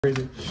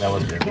Crazy. That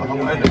was great.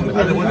 I didn't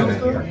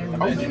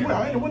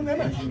win that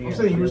match. I'm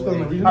saying you were still in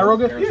the region. I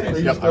rolled it? Yeah. So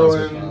you're still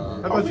in.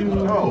 I thought you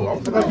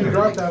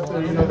dropped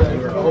after, you know,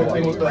 the whole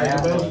thing with the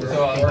belt.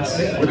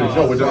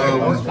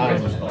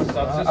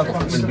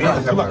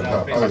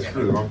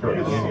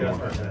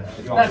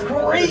 That's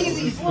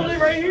crazy. It's literally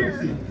right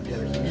here.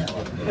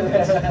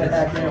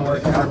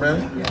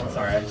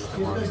 Sorry.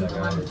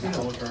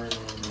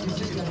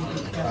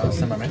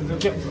 Send my man.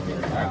 Yep.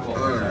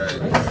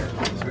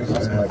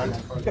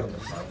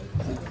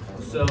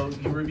 So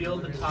you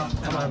revealed the top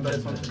 10 on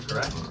this one,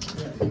 correct?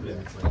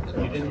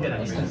 You didn't hit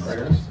anything.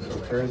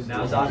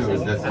 Now Dr.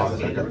 has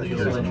cascaded the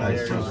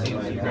legendary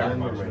seems you got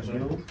when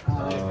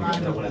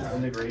it's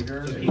in the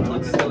graveyard. Keep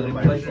looking still in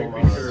place your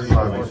creature.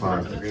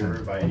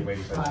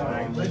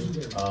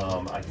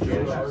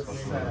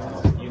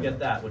 You get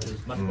that, which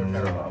is much more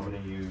terrible. I'm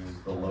going to use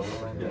the lower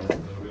one.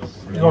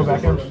 You going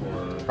back in?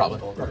 Probably.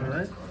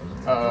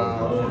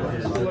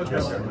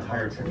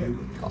 Higher tribute.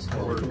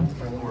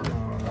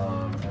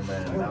 And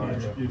then now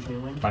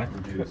Fine.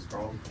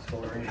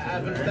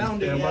 haven't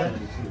found it yet.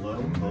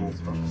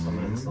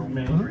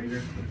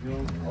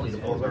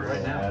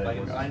 Right now, if I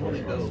can find one,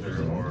 it goes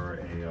or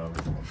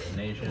a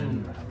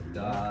nation,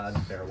 God,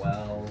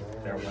 farewell,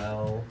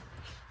 farewell,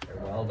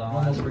 farewell,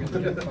 Dawn.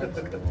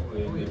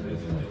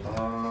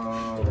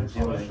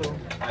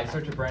 I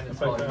search a Brandon's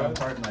card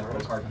and I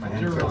put a card in my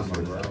hand.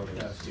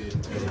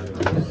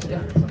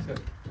 Yeah, sounds good.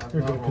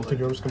 You're going to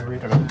continue. I'm just going to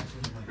read it.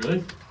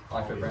 Really?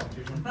 After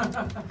Brandon.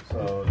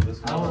 So this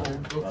monster,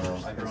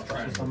 I can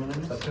special summon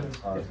him to the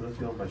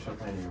field by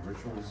shuffling a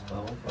ritual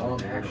spell from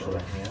the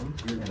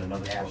hand and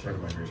another spell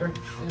from my graveyard.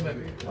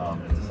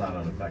 It's not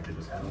unaffected,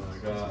 just happens.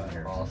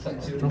 I'll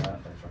set two.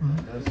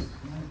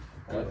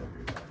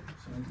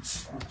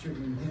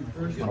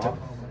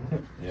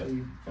 Yep.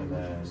 And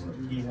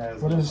then he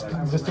has. What is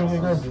this doing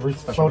again?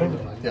 Floating?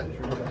 Yeah.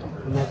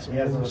 And that's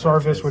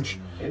Sarvis, which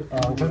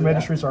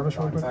Ministry Sarvis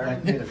really quick.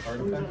 Activate a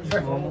card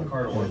effect. Normal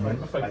card or I can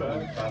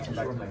pass him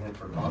back to my hand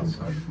for cost.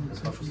 A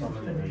special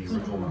summon a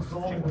ritual monster.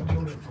 I'm going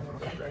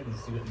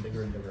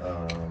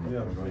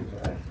to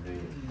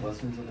activate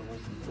Lessons of the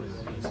Wisdom.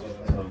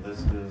 So this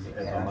is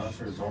if a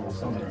monster is normal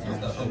summon or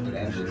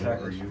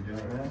check, are you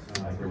doing that?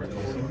 I can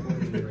ritual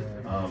summon.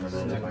 And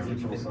then if I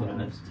ritual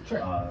summon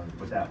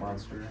with that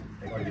monster,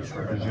 it can be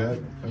short. And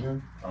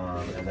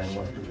then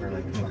once per turn,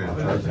 I can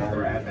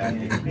or add back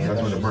the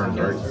That's when it burns,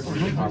 right?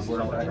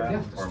 or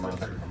a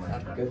monster from my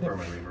reverb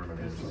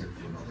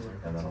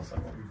and then I'll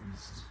summon.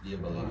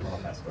 I'll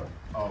pass go.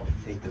 Oh,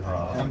 Take the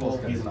temple.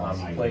 He's an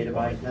omni. Play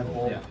divine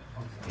temple. Yeah.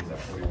 He's at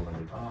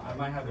 4100. I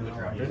might have a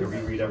draft. You can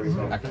reread every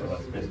spell. That's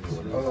basically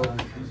what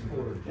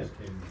it is.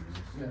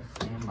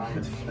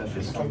 That's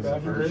just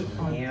first.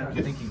 I'm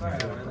thinking.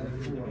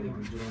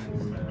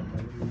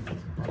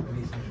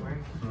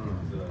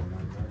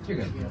 You're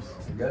good.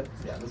 You're good?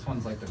 Yeah, this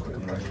one's like the quick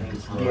approach.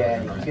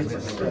 Yeah, he gets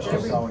a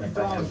special summon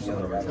effect.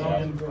 We're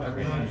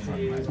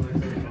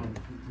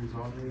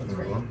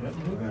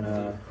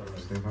gonna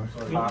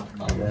pop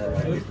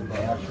the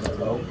actual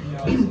boat,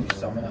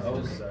 summon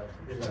those.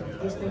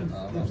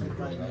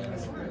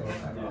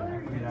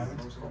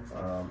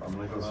 I'm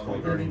gonna go Skull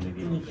Guardian to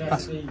give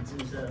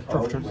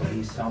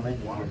He summoned,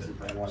 he gets it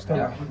by one.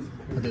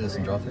 I'll do this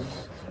in draw phase.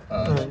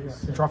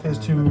 Draw phase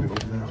 2.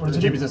 What is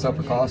it? GB's this up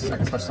for cost. I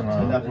can special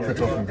summon a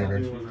ritual from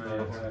graveyard.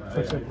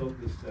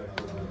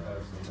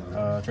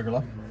 Trigger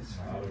lock.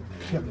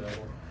 Yep.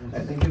 I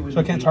think it was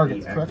So I can't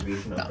target, correct?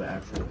 No.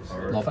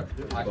 No effect.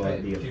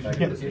 Activate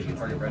fusion, fusion,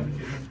 target Brandon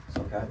fusion.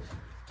 Okay.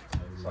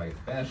 So I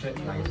banish it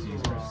and I can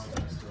use first.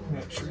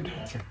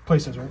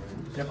 Places, right?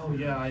 Oh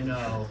yeah, I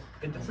know.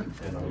 It doesn't.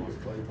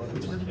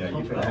 Yeah,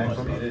 you can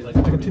activate it.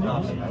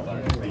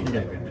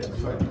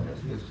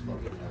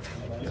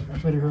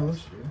 Ready to hear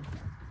this?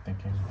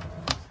 Thinking.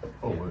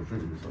 Oh, well, it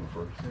should be something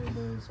first.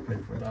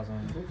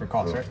 4,000 for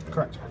cost, right?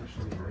 Correct.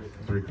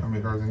 How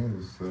many cards in here?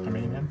 How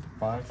many in?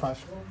 5?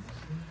 5.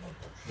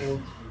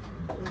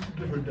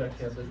 Different deck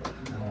has it.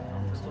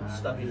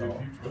 Stuffy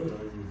all.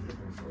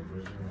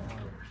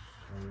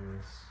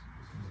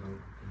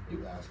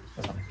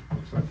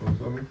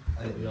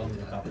 I think we all need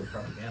a copy of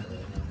propaganda.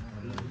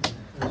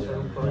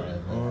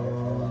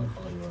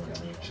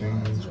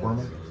 Chain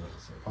Squirmer?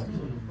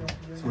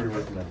 So we're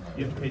working on.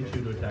 You have to pay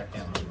 2 to attack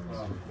him.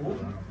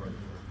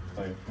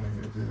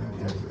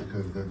 Yes,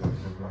 because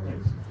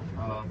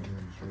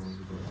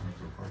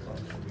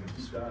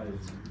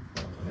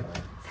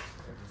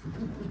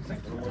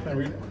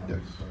yes.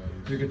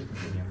 You're good to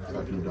continue.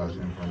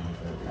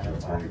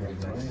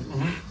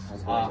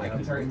 I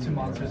can target 2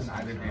 monsters in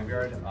either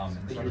graveyard.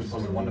 They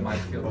usually one to my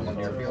field and one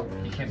to your field.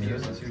 He can't be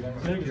used in 2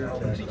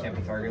 and he can't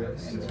be targeted.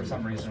 And for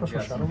some reason, if you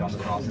have some down the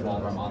cross of all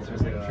of our monsters,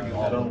 they contribute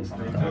all of them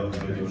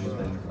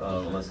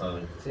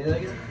something.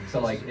 So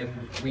like if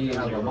we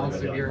have a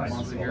monster here,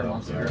 monster here,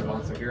 monster here,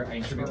 monster here, I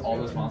contribute all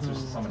those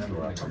monsters to summon them.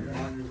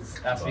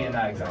 That's me in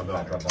that exact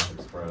pattern.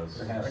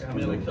 How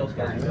many like kills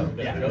cards?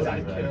 Yeah,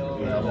 exactly.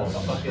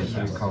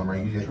 This column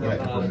right, you have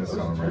to put in this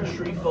column right.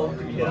 Tree folk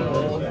to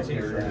kill.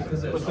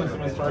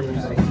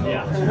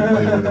 Yeah.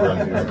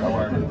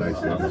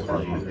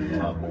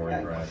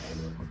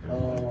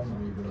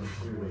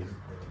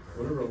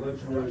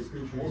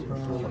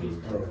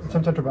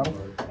 Attempt enter battle.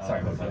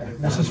 Sorry about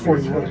that. This is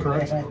 41,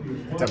 correct?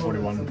 It's at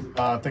 41.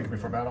 Think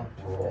before battle.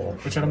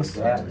 Which item is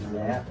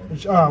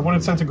When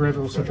it's sent to grave, it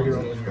will search a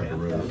hero.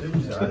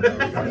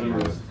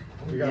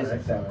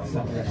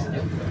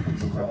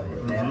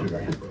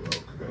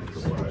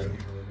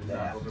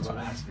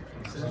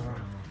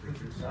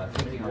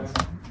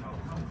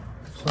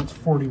 So it's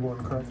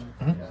 41, correct?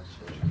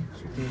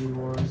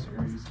 81.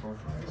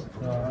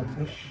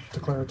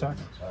 Declare attack.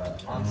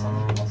 On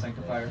summon, I'll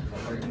sanctifier,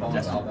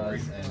 bonus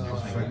Alvaz, and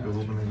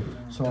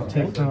So I'll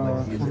take the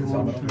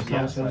 41,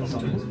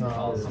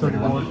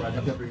 31.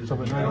 Yep. So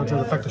the 900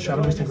 affect the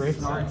Shadow Beast and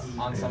Grave.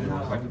 on summon,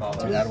 effective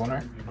Alvaz. add one,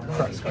 right?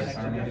 Correct.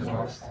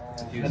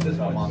 Fuse this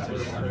all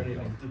monsters.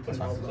 That's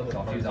fine. So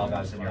I'll fuse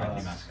Alvaz in your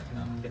IP mask.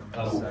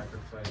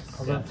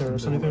 How about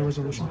there's anything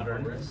resolution?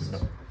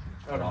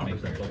 I'll make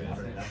it on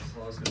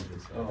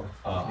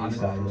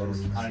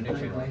a new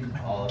field,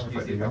 I'll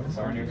use the effect of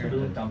Star New here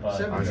to dump a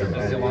Steel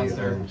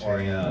Monster or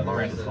a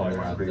Random Slayer.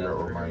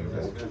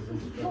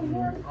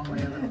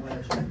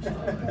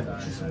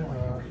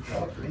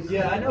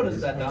 Yeah, I noticed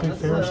that. Don. Take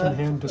Ferris in That's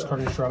hand,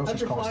 discarding Stratos that's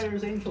as your cost.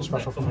 Flyers Angels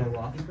Special from hand.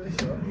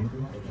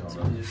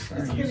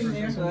 It's getting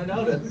there, so I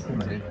noticed.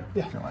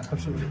 Yeah,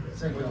 absolutely.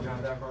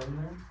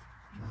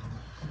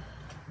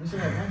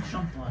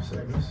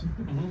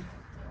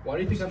 Why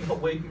do you think I'm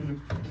not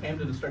waiting for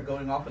Camden to start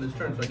going off on his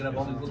turn so I can have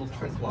all these little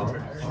trick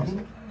blockers?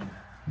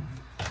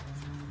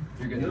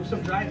 You have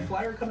some giant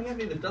flyer coming at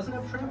me that doesn't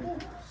have trample?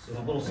 There's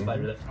a little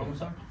spider that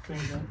comes up.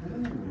 It's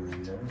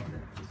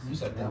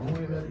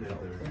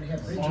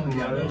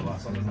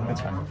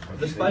fine.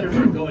 The spiders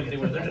aren't going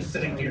anywhere, they're just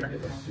sitting here.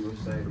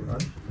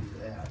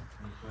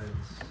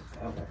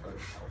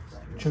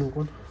 Chain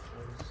one.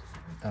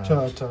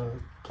 To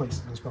place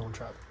the spell and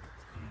trap.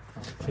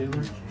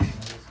 Failure.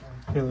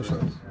 Failure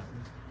shot.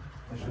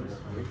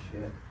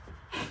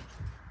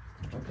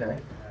 Okay.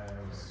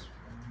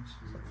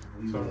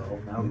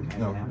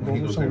 No,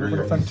 Roll some liquid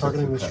effect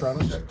targeting the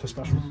Stratos to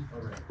special.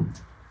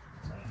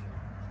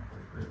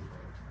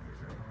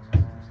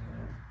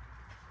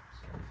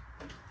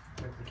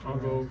 I'll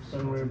go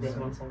Fenrir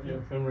Banish. Yeah,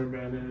 Fenrir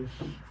Banish.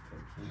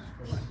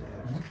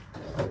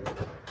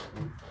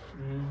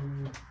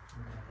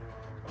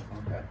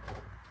 Okay.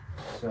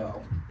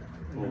 So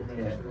we'll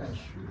hit this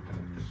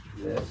and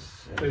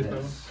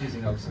this.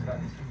 Using Oak's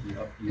effect.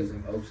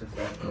 Using Oak's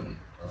effect.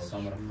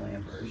 Summon a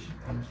Flame version.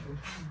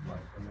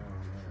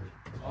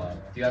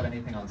 Do you have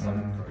anything on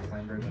summon for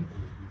Flame Version?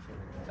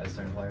 As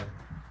turn player?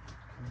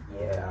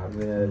 Yeah, I'm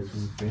gonna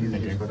use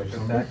this quick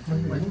effect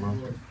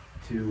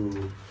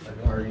to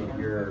target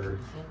your.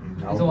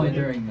 It's only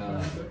during the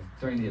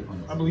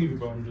opponent's. I believe you,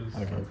 but I'm just.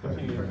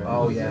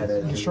 Oh yeah, it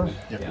is. You sure?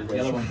 Yeah, the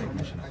other one takes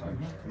mission.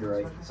 You're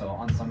right. So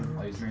on summon,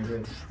 I'll use Mirror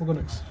Bridge. We'll go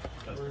next.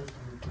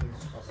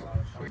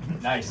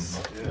 Nice.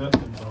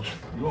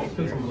 You won't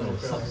put some little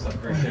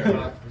Stuff right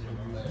there.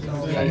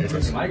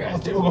 My guys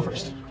do. We'll go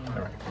first.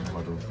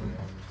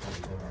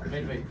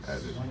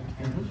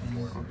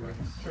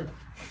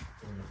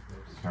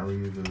 Carry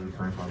the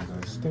grandfather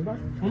guy. Stand back.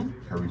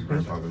 Carry the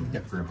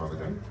grandfather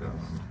guy.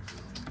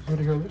 Ready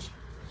to hear this?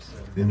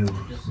 Then you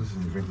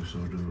listen to Vanquish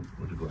Soldier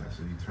with the glasses.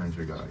 He turns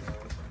your guy.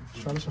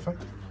 Stratos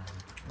effect.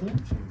 The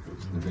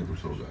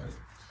Vanquish Soldier guy.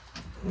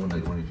 One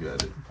night when you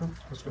added. Okay,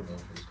 that's good.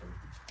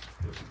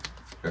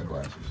 Got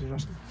glasses. You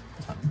Justin?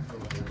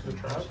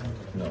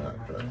 No, not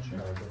trash.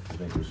 The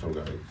Vanquish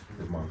Soldier guy.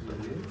 His monster.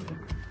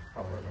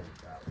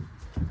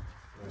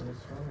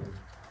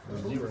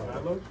 Zero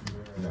Adlo?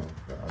 No,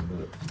 I knew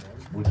it.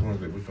 Which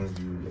ones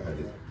you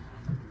added?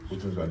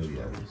 Which ones I need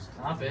to add?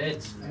 Stop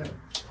it.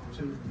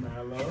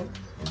 Mallow.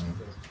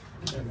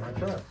 And my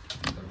trap.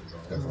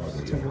 That's all I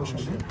need to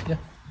add. Yeah.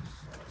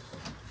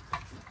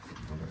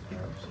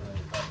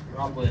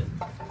 Rob Lynn.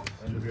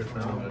 End of your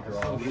turn, I'm gonna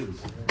draw.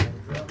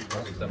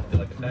 Except I feel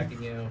like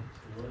attacking you.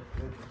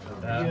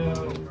 That.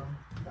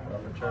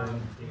 Return.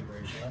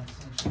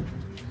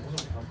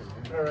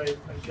 Alright,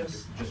 I guess.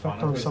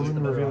 Effect on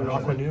summon revealing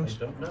Aqua I Neos.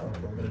 don't know.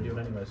 I'm gonna do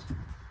it anyways.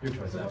 Your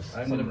choice.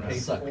 I'm gonna pay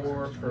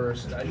 4 for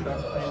Sky Shot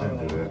Plan,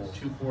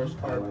 2 force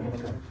card,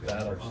 1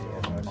 battle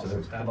shield. So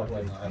it's kind of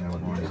like,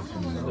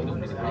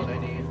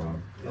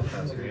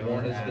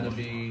 one is gonna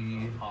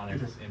be, I'm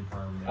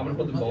gonna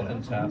put them both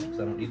in tap because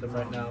I don't need them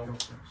right now.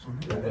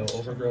 We'll go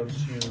Overgrown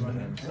Tomb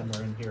and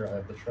somewhere in here I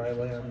have the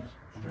Tri-Land.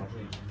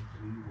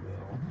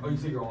 Oh, you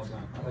see you're all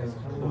done.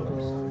 We'll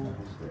go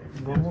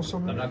normal I'm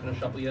summon. not gonna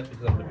shuffle yet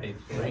because I'm gonna pay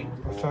 3.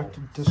 Effect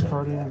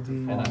discarding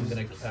And I'm the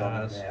gonna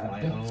cast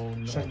my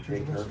own second.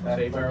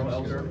 Fey Barrow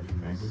Elder.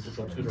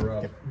 So tutor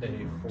up,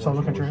 pay 4 So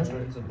look at your hand.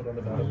 strings and put on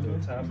the battle to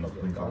tap. I'll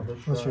go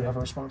Godless Unless you Shrine. have a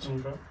response.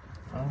 And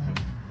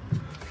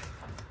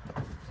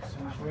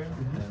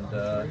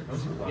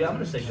yeah, I'm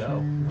gonna say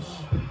go.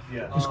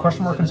 Is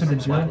question mark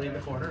considered zero? Slightly in the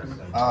corner.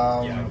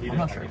 I'm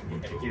not sure.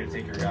 You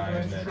take your guy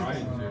and then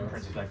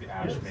like the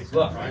ash makes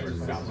Look,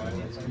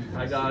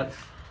 I got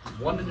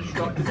 1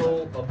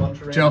 indestructible, a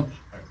bunch of Joe.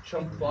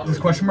 chunk block. Does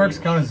question marks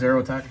count as 0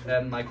 attack?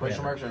 And my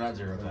Question marks are not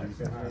 0 attack.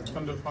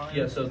 Undefined.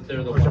 Yeah, so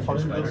they're the ones who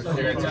spiders.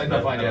 They're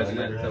undefined, yeah, isn't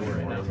it? That we're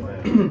in now.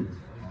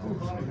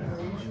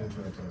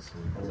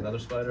 There's another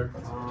spider.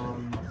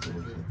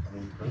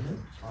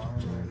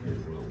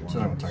 So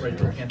I'm Right, target.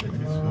 there, can't take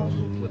this.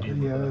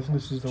 Yeah,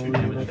 this is the only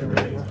one I can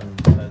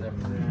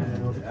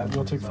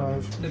You'll take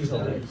 5. Until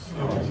then.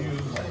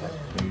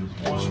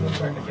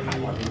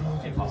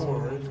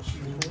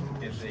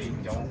 If they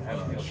don't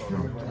have the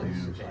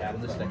authority to add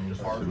this extra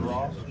hard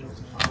draw,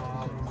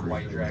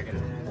 White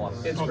Dragon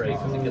plus. It's great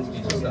because it gets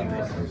me some stuff.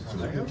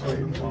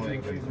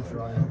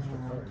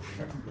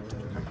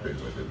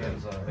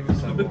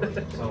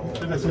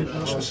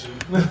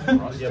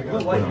 Yeah,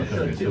 blue white you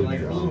should too.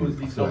 Like blue is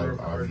the color of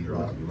hard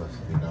draw.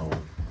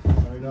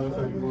 Now it's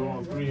like you go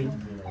on 3.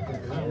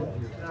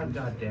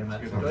 God damn it.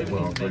 Do I even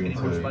need to make any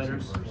more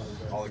spiders?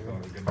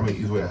 I mean,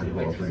 either way, I had to go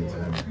all 3 to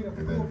him,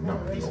 and then no,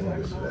 he's only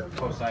good to that.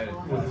 Close-sided.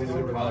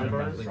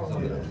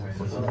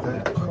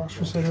 Cross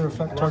Crusader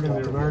effect target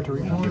with denier to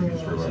recall.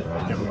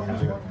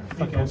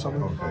 Effect on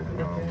summon.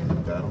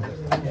 Battle.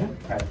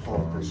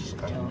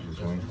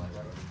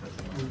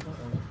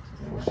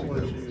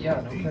 Yeah,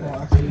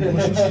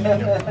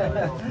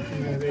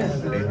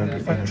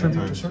 Effect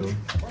tribute to search.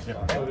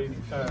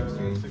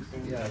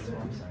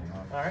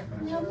 Alright.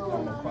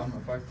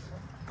 Effect.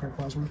 Card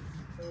plasma.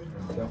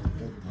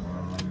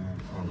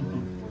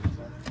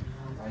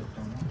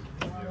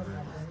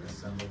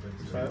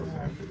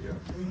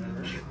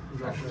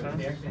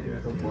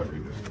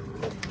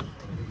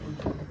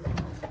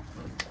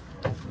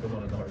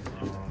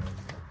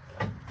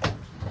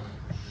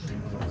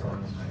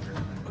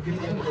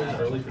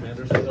 Early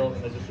commanders still,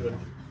 and I just sort of,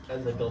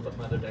 as I built up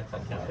my other decks, I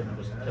kept him and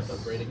just kept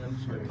upgrading them.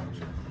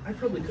 I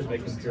probably could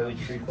make him purely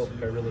tree folk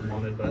if I really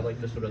wanted, but I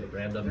like just sort of the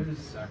random.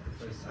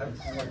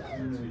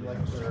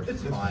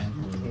 It's fine.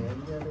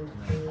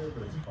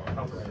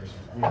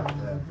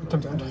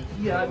 Attempt to end.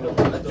 Yeah, I built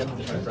him with my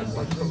friends.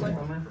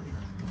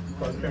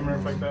 Cross camera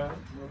like that.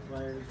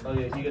 Oh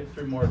yeah, you get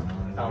 3 more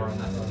power on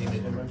that. You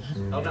made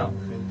oh no,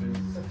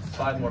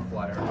 5 more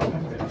flyer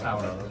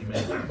power. You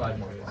made 5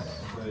 more flyer.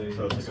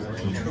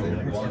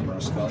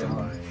 Stand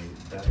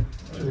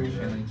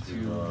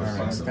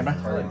by.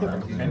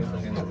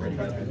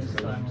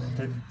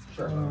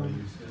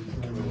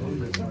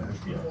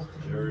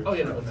 Oh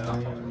yeah, no, it's not.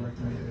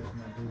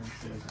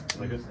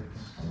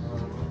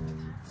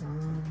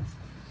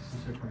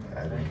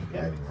 Adding,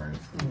 right?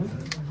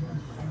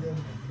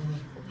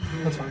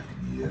 That's fine.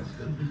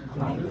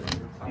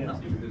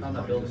 I'm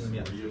not building them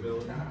yet.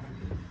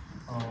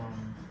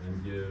 And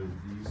give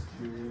these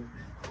 2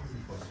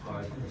 plus 5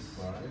 plus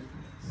 5.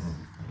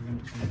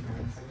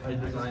 I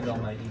designed all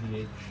my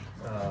EDH,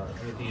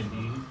 D&D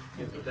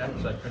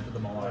decks, so I printed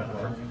them all out at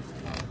work.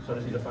 So I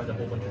just need to find a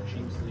whole bunch of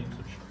cheap sleeves,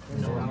 which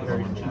no one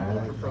carries cheap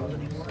ultra pros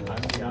anymore.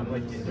 I'm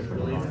like, is it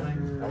really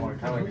annoying? I want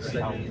to kind of like see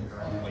how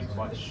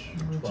much.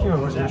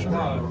 Yeah, resolution.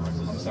 I'm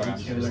sorry, I'm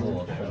just a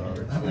little.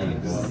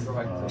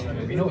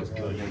 We know it's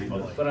good,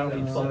 But I don't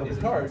need 12 of these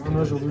cards. On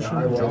resolution,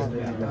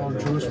 draw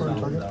Jewish one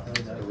target.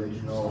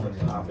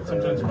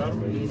 Sometimes about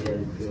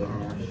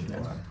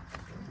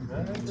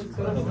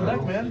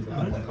Black man.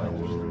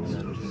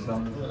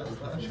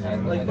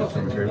 Like,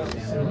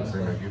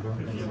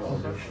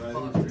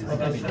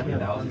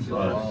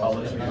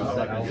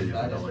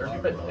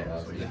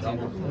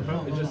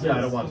 Yeah, I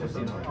don't want to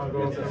see I'll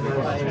go with the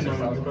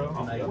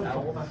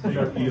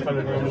you kind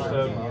of manage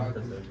that.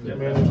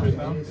 Manage right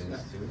now.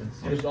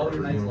 There's all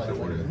your nice lights.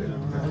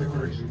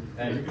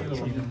 And you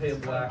can pay a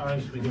black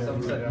between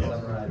sunset and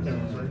sunrise.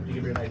 You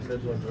give your nice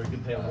vigilance, or you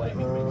can pay a white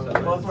between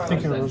sunrise.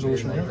 Thinking of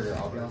resolution here.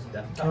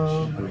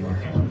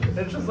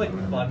 It's just like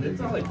fun. It's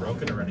not like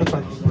broken or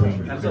anything.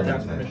 I'm still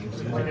down permission.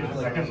 I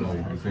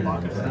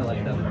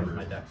like that part of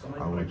my deck. So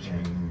I would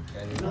change.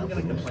 I'm not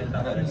gonna complain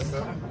about that.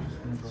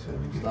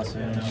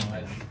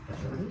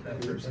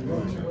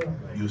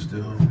 You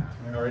still?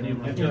 Or any of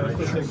my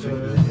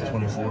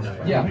 24.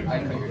 Yeah, I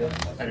figured it.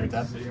 I agree with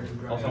that.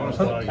 Also, I want to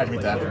slow I agree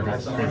with that.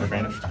 Great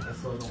advantage.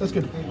 That's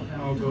good.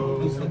 I'll go.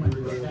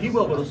 He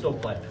will, but he'll still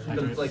play.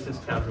 Because it's like his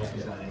casual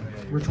playing.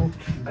 Ritual.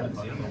 I haven't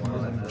seen him in a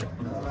while.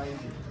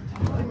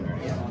 Mike,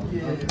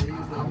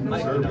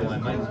 you know, I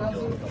might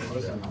kill him.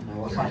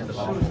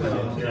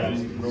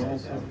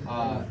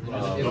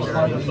 It was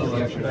hard to see the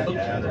extra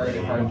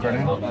target card.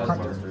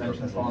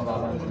 Dimensions falling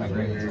off my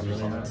graveyard,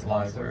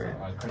 live or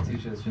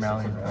Cartesia's just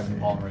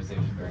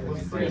polymerization during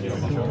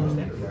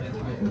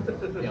the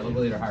yeah, a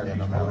little later higher.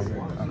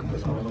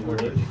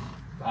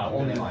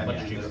 Only mine.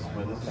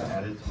 When this is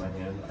added to my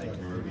hand, I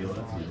can reveal it.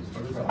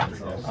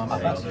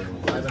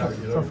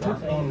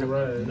 On the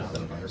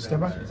red.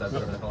 Stand by.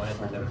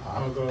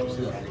 I'll go.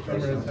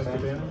 Camera 10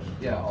 advantage.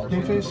 Yeah, I'll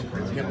Game phase.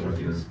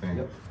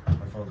 Yep.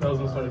 That was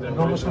the start of that.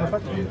 No what's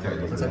effect?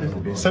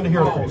 Send it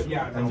here.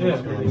 Yeah.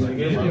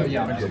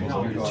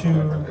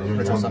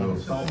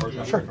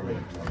 Sure.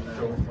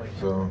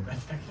 So,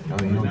 I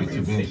mean, you don't get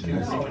two benches.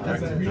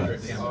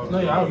 No,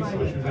 yeah, obviously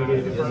what you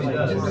negated first.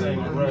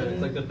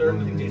 It's like the third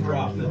thing he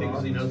dropped, the thing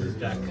he knows is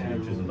Jack.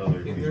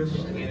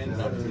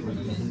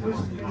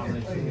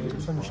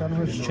 Send Shadow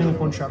Mist, chain with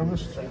one Shadow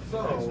Mist.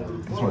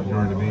 That's what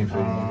during the main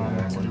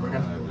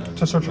phase.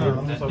 To search for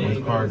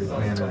Which card is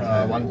playing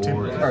that? 1, 2,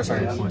 or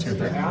sorry, 2,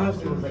 3.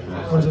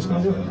 what is this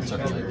going to do?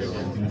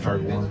 You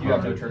target one. You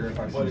have no trigger if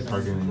I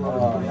Targeting.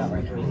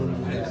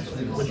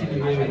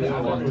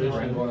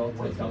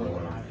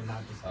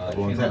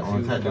 On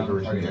attack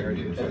decoration, you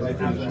activate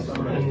it.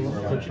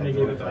 But you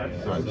negated that.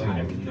 So I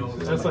change.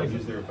 That's like,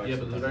 Yeah,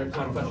 but the very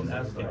top question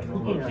asked just to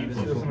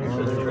make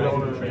sure that you don't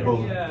want to.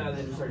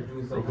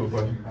 Real quick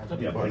question.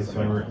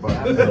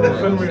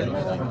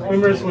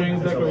 Swimmer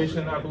swings,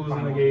 declaration, not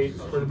losing the gate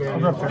for the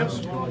band.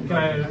 Can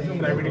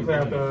I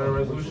redeclare the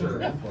resolution?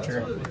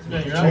 Sure.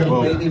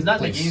 He's not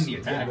negating the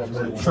attack.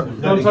 Sure.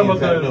 No, I'm talking about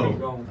the.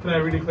 Can I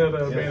redeclare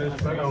the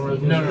banish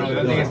resolution? No,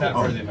 that thing is not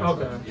part of the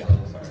Okay.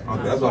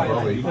 Okay, that's what I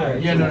was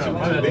like. Yeah, no.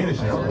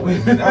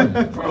 I'm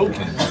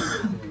broken.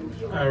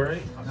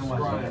 Alright.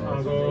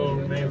 I'll go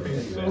main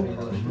phase 2. Do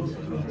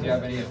you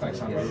have any effects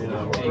on res? Any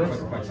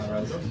quick effects on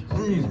res?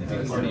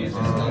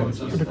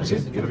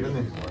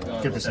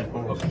 Give us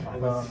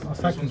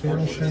effect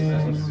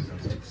vanishing.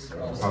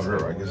 However,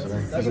 I guess it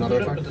ain't. There's another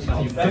effect?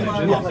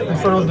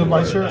 Infernal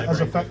Devicer as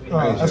effect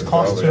as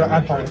cost to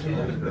add power.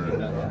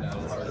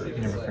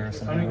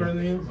 How many cards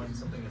are you?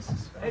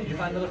 Hey, you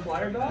find another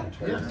flyer dog?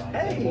 Yeah.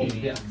 Hey!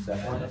 Yeah.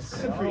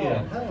 Good for you.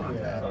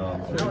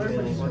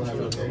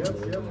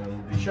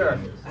 Sure.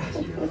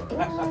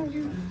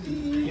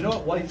 You know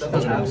what white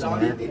doesn't have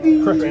on it?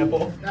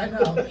 Trample. I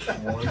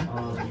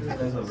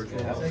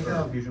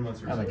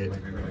like it.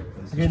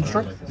 You can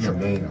destroy? Sure.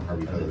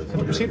 Can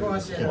you proceed?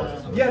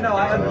 Yeah, no,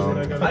 I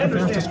understand. I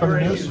understand for your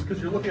the issues news. because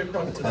you're looking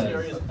across the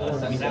areas of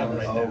boards we have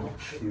right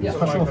now.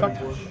 Special effect?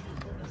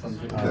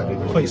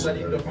 Please.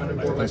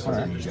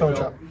 Stone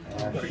chop.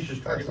 Creatures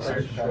target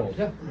player control.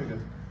 Yeah.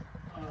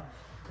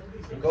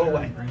 Go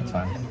away. It's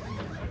fine.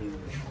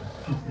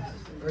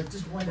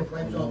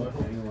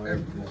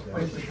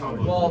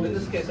 Well, in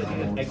this case, I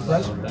think it's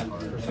exile that.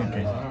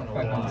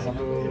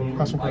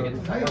 Custom I get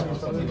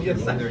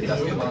either a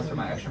Dusty monster in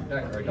my extra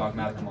deck or a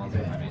Dogmatic monster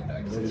in my main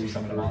deck. Since you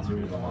summon a monster,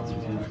 you do a monster.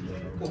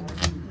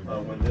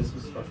 When this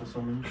is special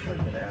summoned, I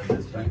can add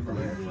this back from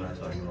here.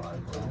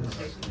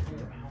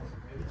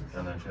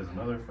 And then she has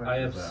another effect. I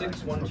have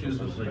 6 1/2s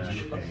with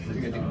Leech.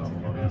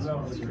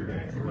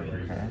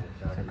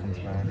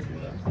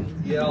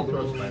 Yeah, I'll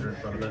throw Spider in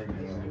front of it.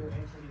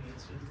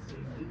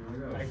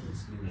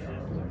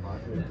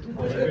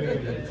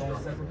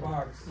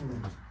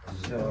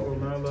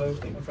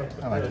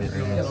 I like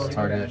it.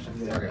 Target.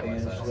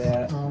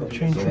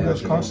 Change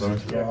this cost. And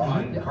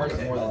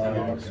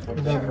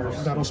then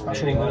battle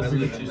special will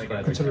be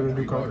considered a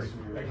new card.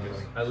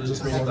 I lose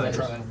Just meaning that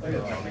trap.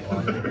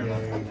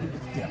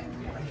 Yeah.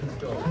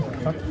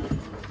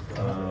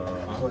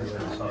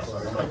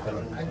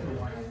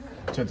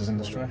 So it doesn't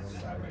destroy?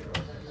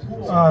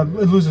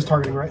 It loses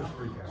targeting, right?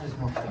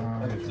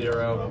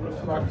 0.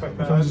 If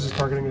it loses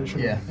targeting, it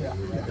should. Yeah.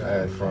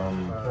 Add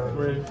from.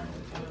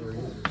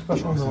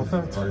 Special no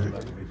effect.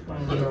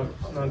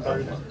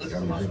 Non-target.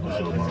 Got me drinking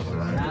so much,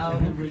 right?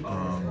 You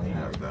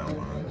got that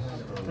one.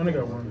 I only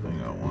got one. You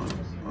got one.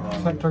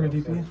 Effect target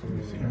DP.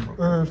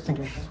 Or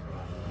thinking.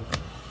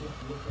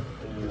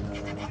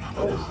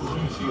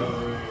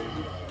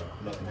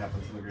 Nothing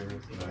happens in the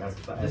graveyard.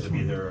 It has to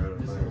be there.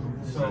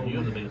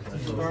 You're the biggest.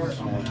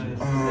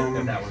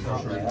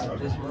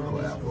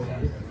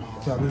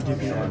 Yeah, move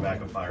DP.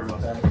 Back of fire. 15.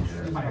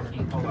 I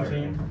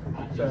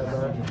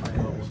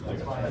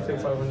take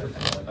 500.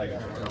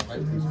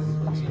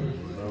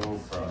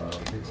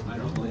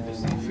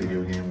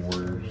 Video game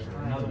warriors.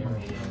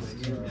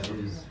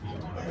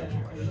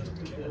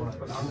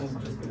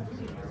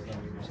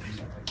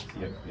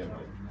 Yep.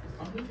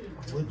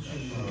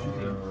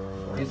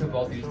 These have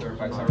both used their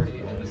effects already,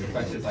 and this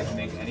effect is I can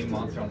make any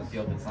monster on the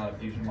field that's not a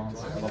fusion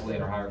monster, a level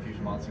 8 or higher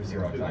fusion monster,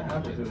 0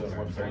 attack during the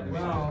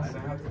phase.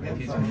 If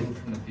he's removed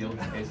from the field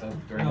face up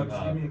during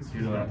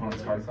due to an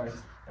opponent's card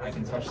effects, I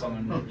can touch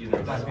summon either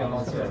a Thespian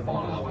monster or a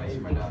Fallen Allies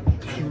from my deck.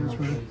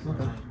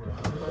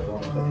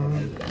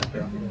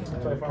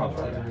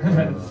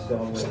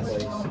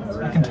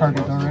 I can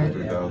target, alright.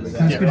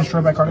 Can this be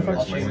destroyed by card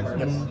effects? Yes.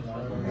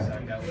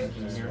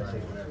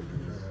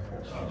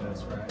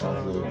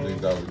 They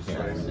thought we can't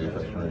really do it.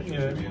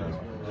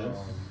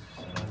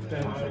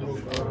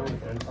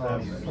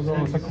 I'll go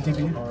effective DP.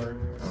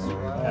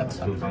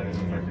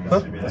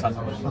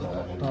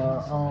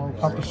 I'll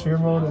pop the sphere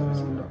mode and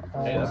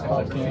I'll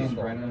pop the.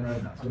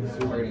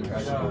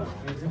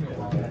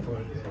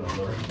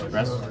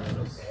 Rest?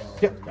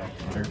 Yep.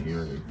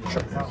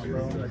 Sure.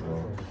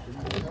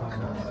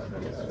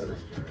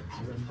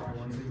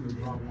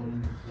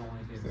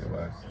 Stand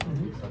by.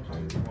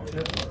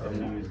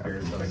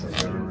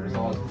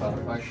 Resolve without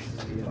effect.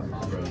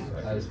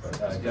 As do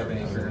you have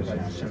any triggers on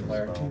your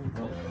player?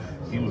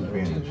 He was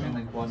being. Chain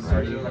link 1,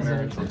 party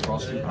primary to draw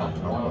 2, pop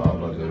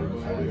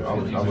 1. I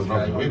was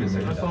about to wait a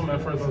minute. I saw him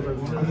at first. I was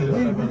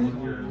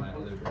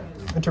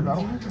like, Enter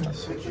battle.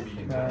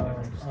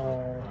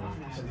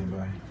 Stand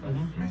by.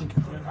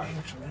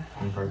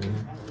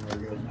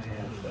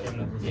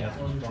 Yeah. I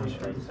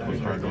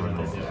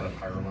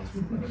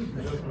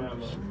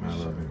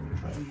love it.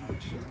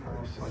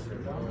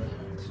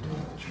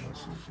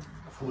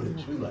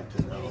 Footage we like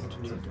to know.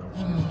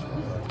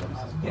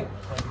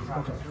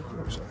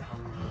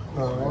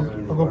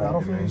 I'll go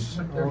battle phase.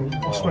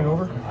 I'll swing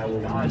over.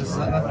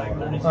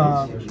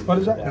 What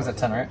is that? It was at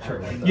 10, right?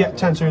 Yeah,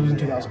 10, so you're losing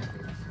 2,000.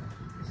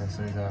 Okay,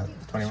 so you got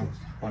 21.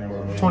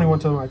 21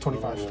 to my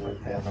 25. Yeah.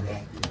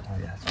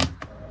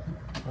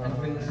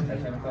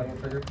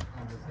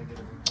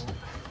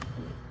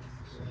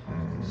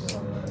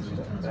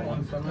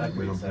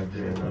 We don't think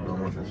you're not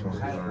going to this one.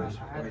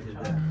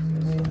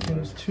 Main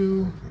phase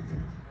 2.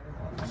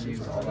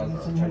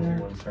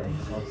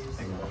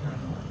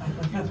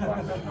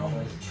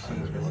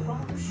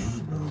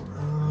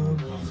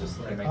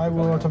 I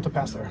will attempt to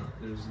pass there.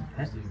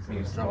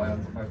 Anything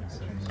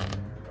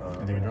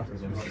you draw?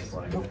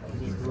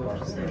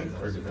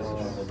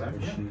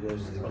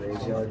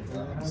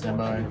 Stand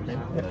by.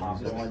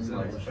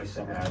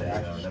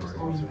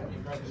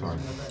 Sorry.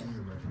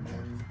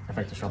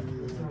 Effective shuffle.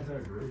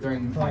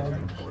 During my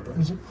turn.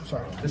 Is it?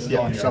 Sorry.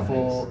 Yeah, you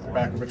shuffle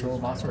back ritual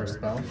monster or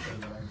spell.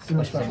 See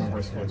my special. Summon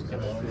versus voice.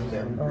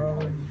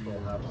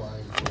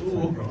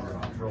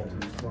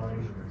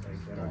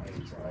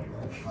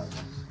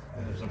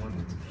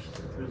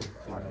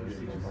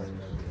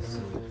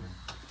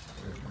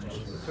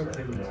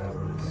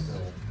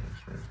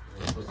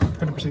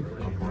 Gonna proceed.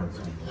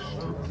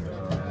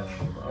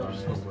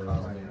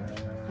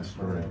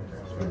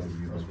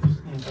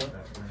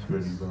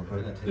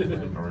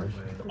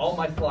 All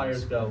my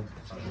flyers go.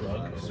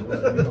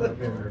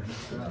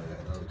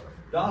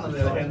 Don, on the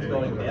other hand, is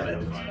going, damn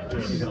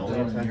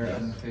it. Your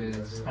end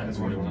phase.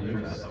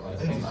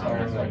 Same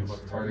stars like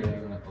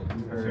targeting.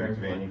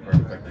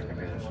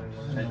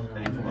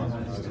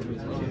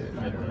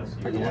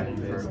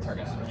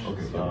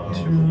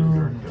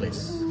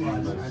 Place.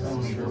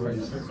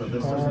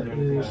 That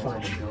is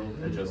fine.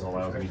 It just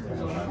allows me to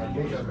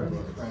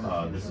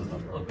this is the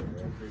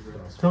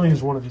Can only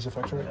use one of these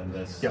effects, right? and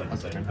this Yeah,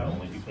 is saying that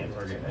only you can't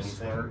target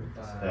anything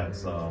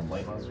that's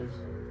light monsters,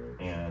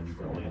 and you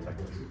can only attack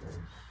with people.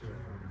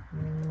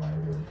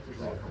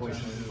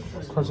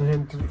 Cards in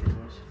hand.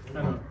 I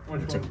know.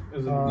 Which one?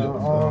 Is it?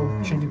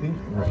 I'll change the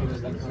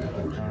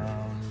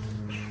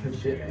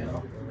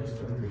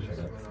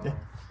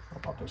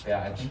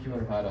Yeah, I think you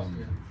would have had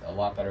a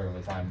lot better of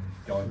a time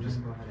going. Just,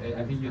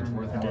 I think it's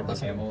worth more of a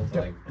gamble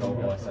to like go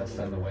OSS,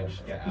 send the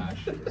witch, get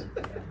Ash. Get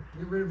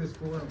rid of his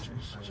four.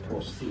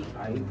 Well, see,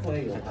 I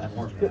play a lot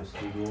more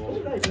nasty rules,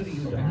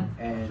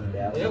 and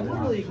that's Yeah, we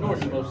really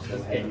ignored you most of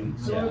this game.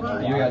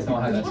 Yeah, you guys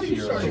don't have that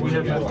sphere. Like, We you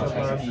have guys messed watch up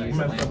last. XP, We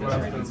messed up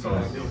last. something So,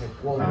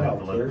 well,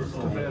 no, there's Oh,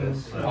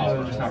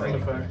 it's not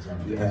regular.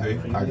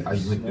 I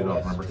linked it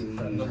off,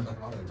 remember?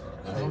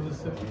 I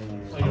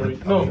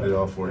linked no, it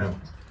off for him.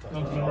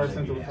 no, remember I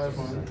sent the 5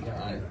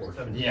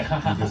 one.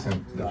 Yeah. He just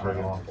sent the first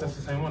one. That's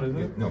the same one, isn't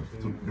it? No,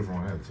 two different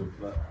one. I had two.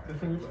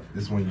 Different?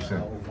 This one you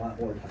sent. a lot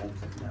more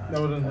times than not.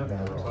 That wouldn't have.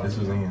 This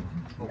was in.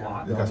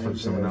 This got stuff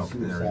summing out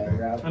and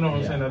everything. I know what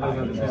I'm saying. That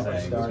doesn't have the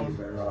same thing. This one?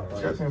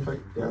 Got same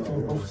effect. Got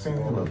same both same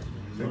love.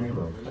 Same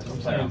love.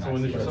 I'm saying, so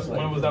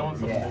when was that one?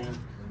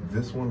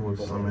 This one was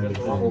summoned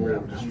from. You're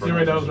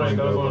right, that was right.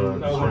 That was one.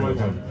 That was one of my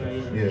time.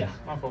 Yeah.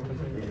 My fault.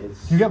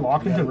 You get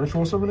locked into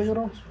ritual summoning at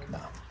all? No.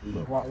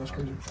 Wow, that's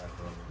crazy.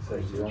 It's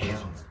like you're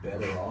almost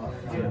better off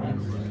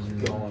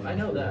going. I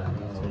know that.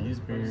 So use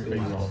beer, base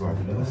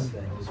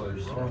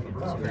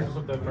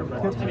Put that card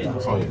back.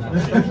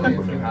 Especially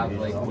if you have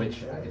like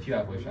if you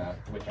have witch Ash,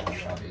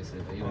 obviously,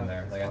 but even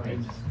there, like I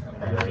think a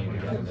priority you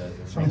have the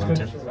Sounds good.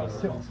 And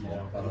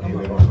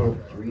then also,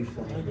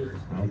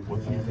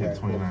 what's he hit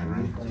 29,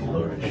 right?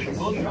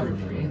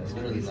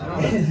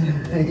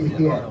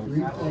 Yeah,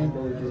 3 flame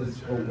villages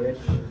for witch.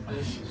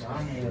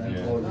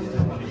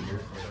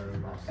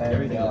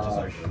 Everything else is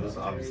like this,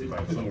 obviously by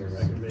itself.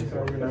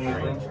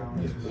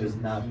 Is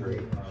not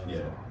great. Yeah.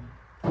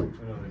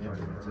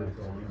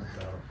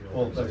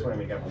 Well, that's why I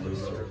make Apple lose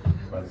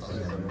by the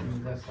system.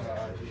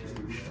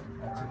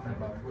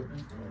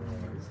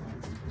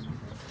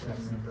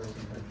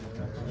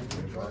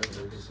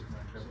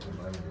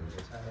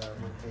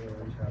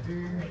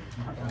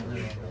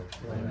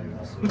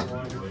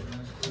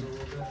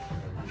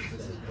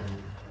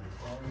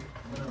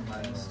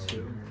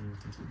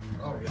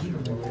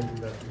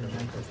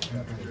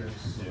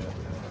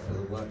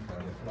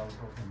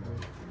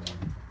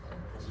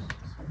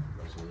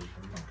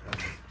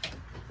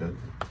 Good.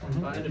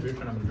 End of your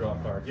turn, I'm gonna draw a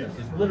card.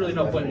 There's literally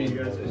no point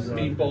in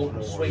me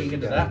both swinging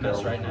into that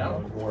mess right now.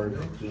 More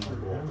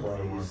capable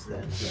plays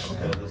than.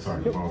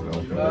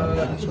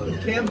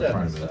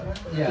 Camden,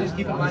 please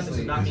keep in mind this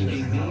is not me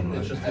being mean,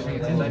 it's just the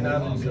land I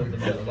have, and so the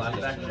most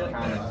flash action.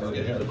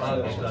 The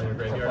bottom is out of your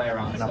graveyard.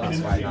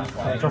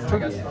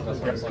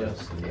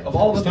 Of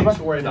all the things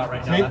to worry about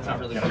right now, that's not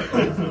really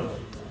good.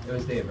 It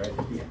was Dave, right?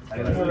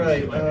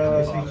 Alright,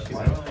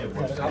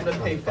 I'm gonna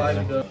pay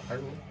 5 to...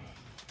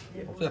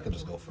 Hopefully I can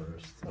just go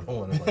first. I don't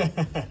want to like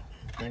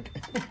think.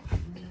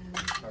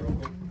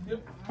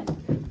 Yep.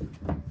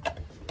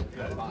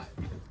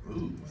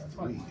 Ooh,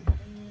 sweet.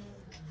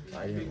 Oh,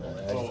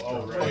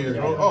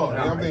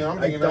 right. I'm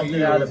thinking dumped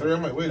it out of the,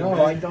 I'm like, wait a no,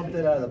 minute. I dumped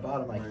it out of the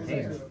bottom of my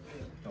container.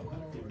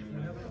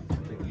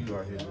 You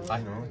are here. I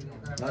know.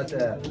 Not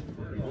that.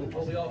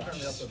 Well, we all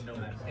currently also know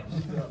that.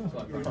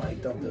 I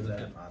dumped it out of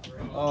the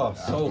bottom. Oh,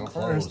 so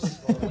close.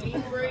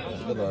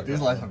 Good luck.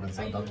 These lights have been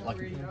so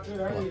lucky. Good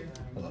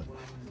luck.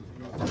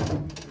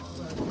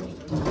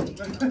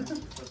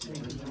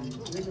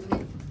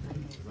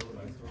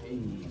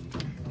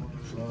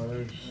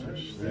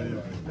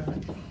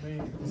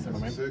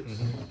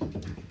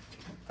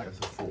 That's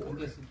a 4.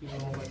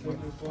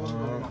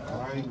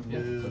 I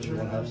do. But you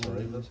want to have some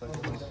regular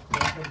seconds?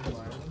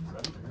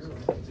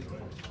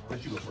 Let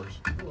you go first.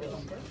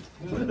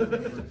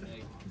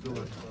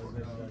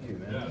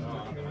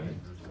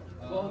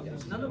 Well,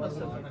 none of us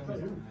have.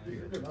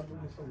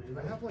 I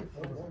have like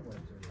 4 more.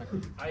 I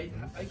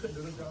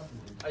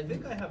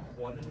think I have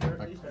 1 in here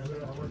at least.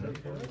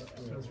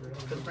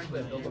 Because frankly,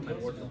 I built up my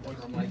board to the point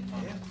where I'm like,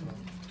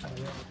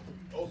 yeah.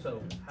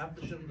 Also, half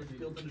the shit in this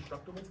field's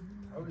indestructible.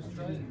 I was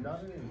trying not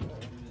to.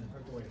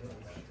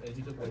 And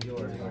he took away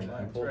yours.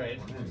 That's right.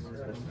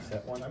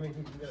 Set one. I mean,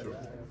 you can get it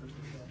back.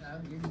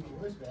 I'm giving you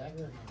yours back.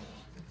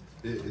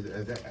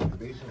 Is that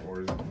activation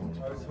or is it I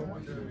was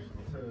hoping to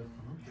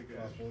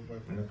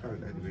when the card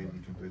is activated,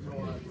 you can play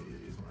something.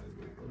 It's not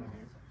activated.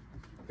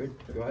 Good,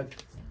 go ahead.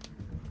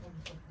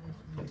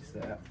 Fix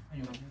that.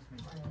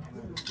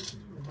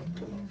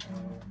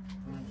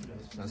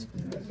 That's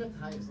That's the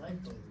highest life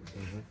goal.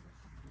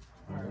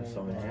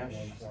 Summon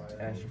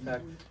Ash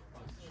effect.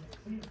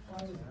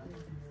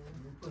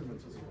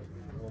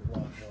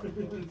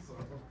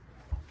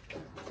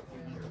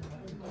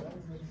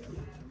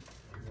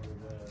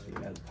 So you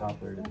add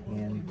Poplar to the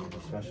hand,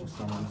 special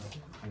summon,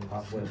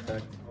 Poplar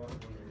effect.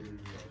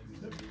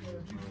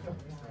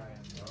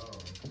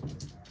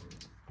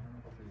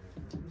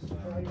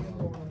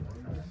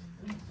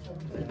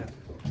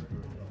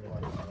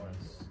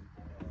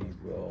 We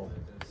will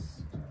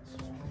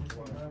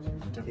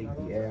take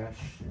the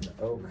Ash and the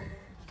Oak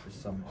for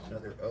some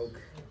another Oak.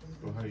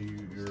 So how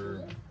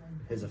your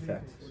His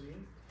effect.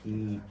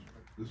 He,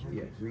 this one?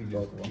 yeah, read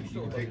both of them.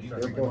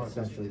 They're both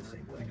essentially the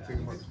same You thing. can take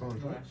them out the phone.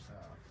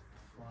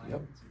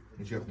 Yep.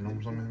 Did you have to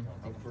number something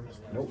up first?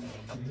 Nope.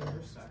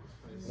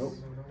 Nope.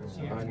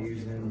 I'm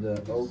using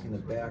the Oak in the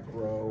back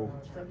row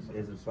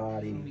as his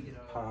body,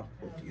 Pop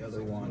with the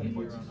other one.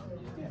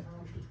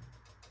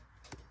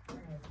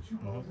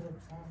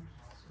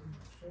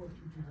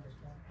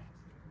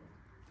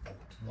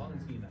 As long as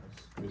he knows.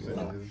 It's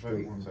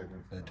like 1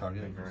 second. the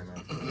target. Right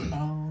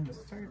now. Does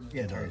it target?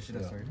 Yeah, it does. She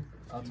does target.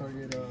 I'll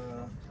target,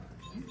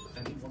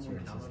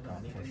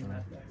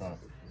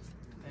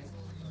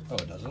 Oh,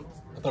 it doesn't?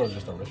 I thought it was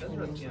just a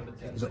ritual.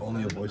 Is it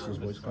only a voiceless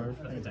voice card?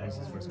 I think it's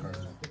Voiceless voice card.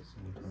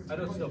 I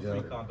know it's still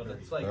free comp, but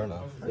it's like Fair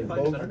enough. They 5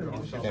 both, better than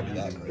Can't be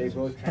that they crazy.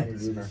 both kind of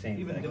do the same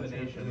even thing.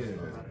 divination.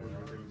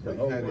 But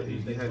you had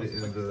it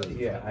in the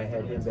Yeah, I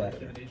had him back.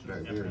 back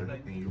there,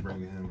 and you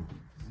bringing him.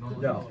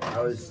 No,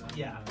 I was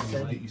Yeah.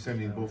 You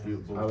sending both.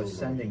 I was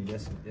sending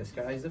this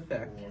guy's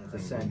effect to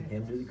send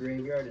him to the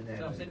graveyard and then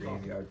No, to the same call.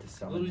 graveyard to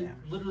summon Literally,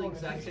 that. literally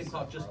exact same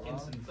clock, just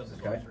instance of the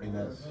Okay? And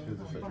that's his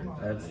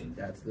effect.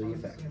 That's the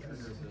effect.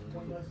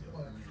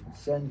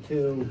 Send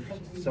to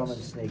summon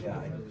Snake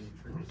Eye.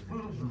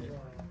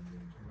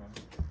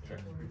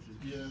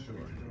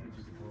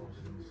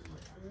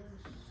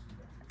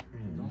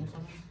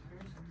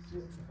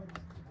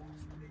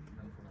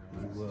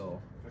 We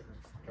will.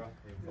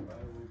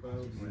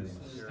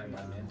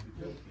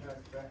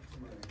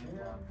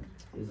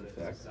 His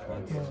effect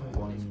costs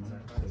 1.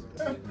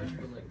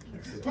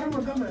 Put him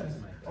with them in.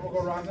 I'm gonna go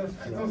around this.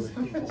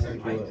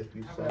 If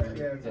you summon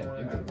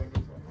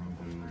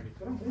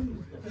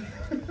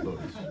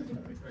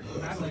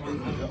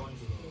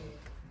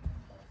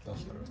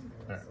That's fair.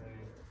 Alright.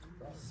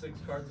 6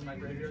 cards in my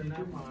graveyard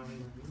now.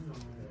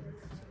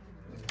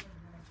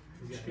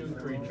 2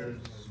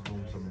 creatures,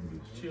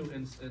 2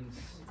 instants,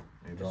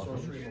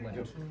 sorcery and a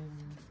land.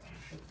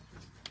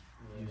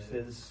 use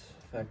his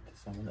effect to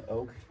summon the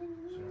Oak.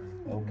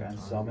 Oak on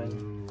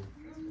summon.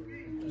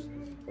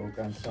 Oak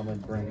on summon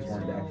brings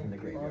one back from the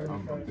graveyard.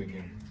 I'm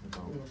thinking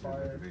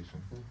about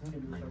activation.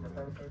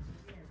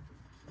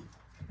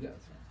 Yeah.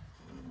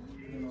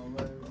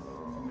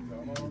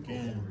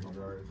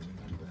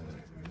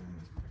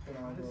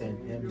 and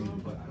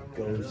him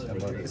goes to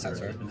the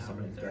sensor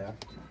summons back.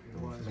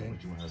 I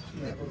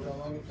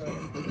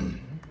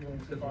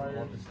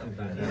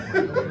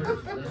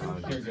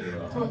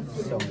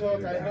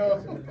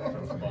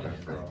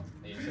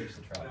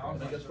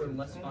guess we're in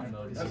less fun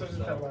mode. So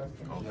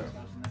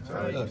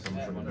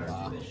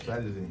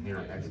that isn't here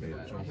activated.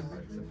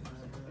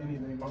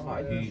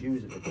 I can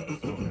use it.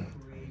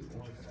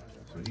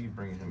 So he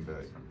bringing him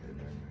back. And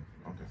then,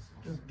 okay.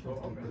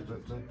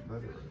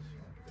 Let it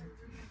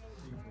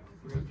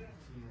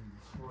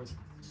rest.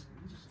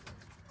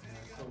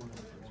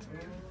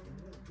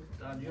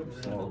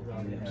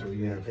 So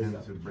you have him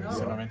to bring it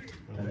up.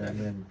 And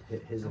then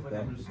his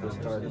effect is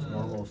discard his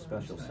normal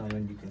special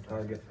summon. You can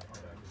target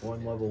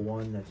one level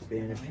 1 that's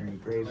banished in your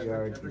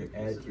graveyard, either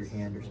add it to your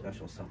hand or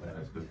special summon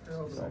it.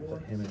 So I'll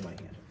put him in my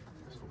hand.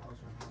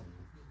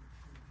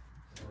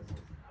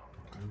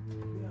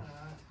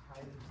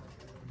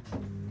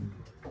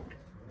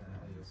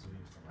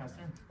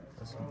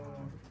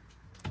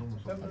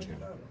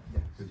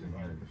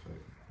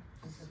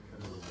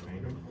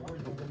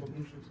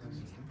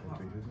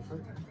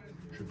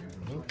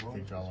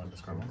 Take draw one,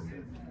 discard one.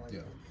 Yeah.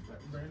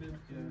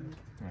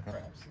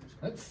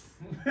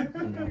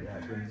 And now that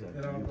brings up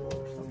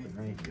something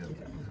right here.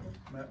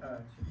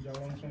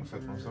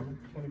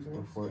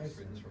 Go for it.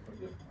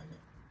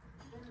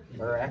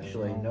 Or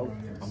actually, nope.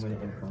 I'm going to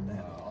confirm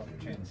that. I'll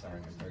chain the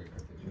sorry.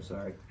 I'm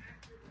sorry.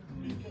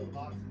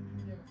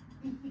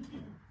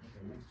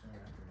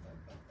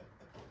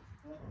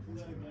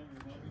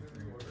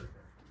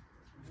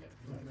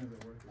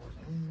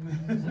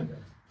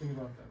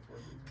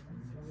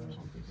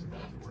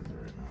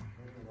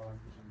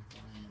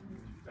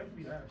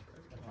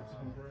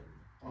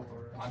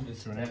 I'm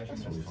just doing it.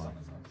 That's fine.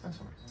 That's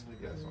fine.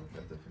 Yeah, that's fine.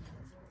 That's definitely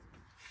fine.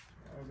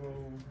 I'll go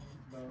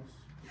bounce.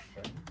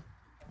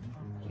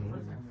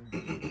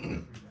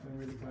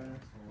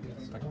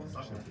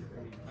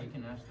 I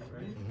can ask that,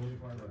 right?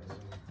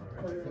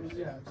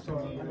 Yeah, so,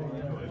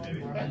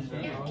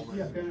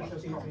 yeah, finish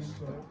this copy,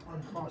 so on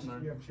cost, you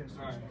have a chance to.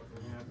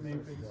 Main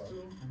phase 2.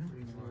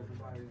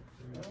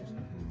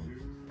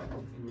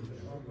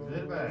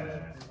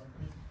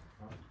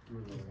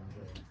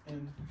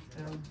 And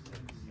down.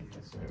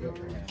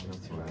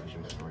 That's what I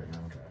just right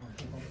now.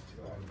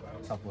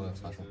 Top load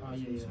special. I'm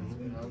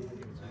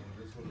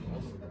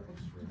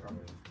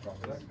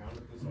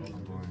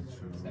going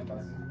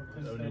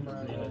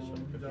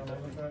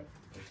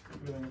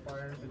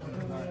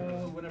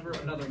Whenever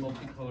another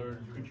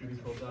multicolored creature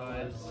control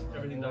dies,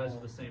 everything dies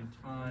at the same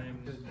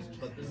time.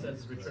 But this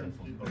says return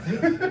to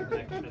the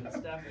next end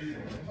step.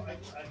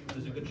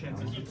 There's a good chance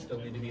that you still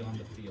need to be on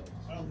the field.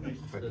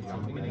 That's the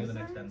beginning of the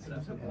next end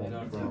step.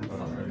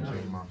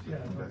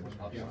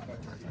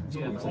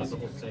 Yeah, it's like the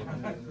whole save.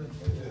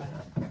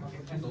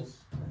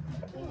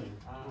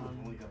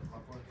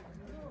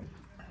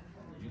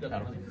 You got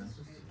that one.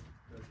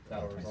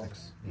 Battle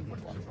results.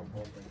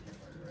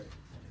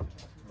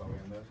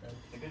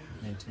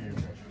 Need to.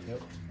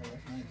 Yep.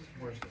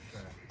 Where's the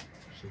track?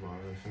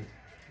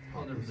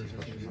 Oh, there was this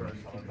issue for us to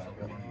keep that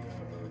one.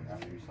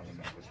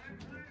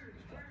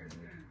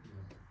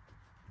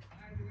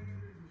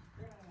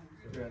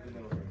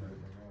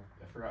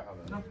 I forgot how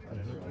that. No.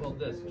 Well,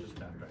 this is just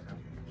tapped right now.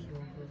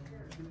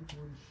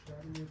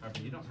 Alright,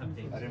 but you don't have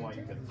haste. I didn't want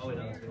you to. Oh wait,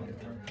 no, that's good.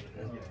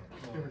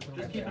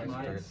 Just keep in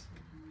mind,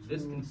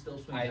 this can still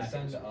swing I back.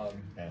 send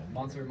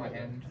monster in my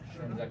hand,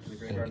 turn deck to the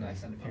graveyard, and I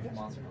send a fusion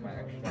monster from my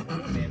extra deck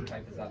with the same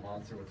type as that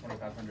monster with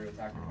 2,500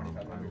 attack or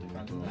 2,500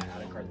 defense, and I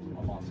add a card to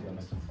a monster that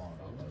makes them fall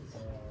on those.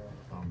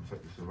 Set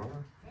the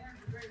survivor.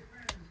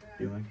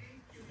 Doing?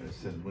 It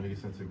says when it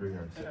gets sent to the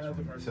graveyard,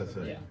 it sets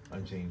an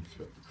unchanged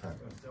trap.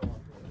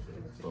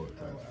 Slow it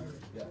trap.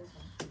 Yes.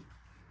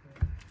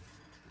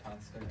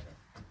 Constant.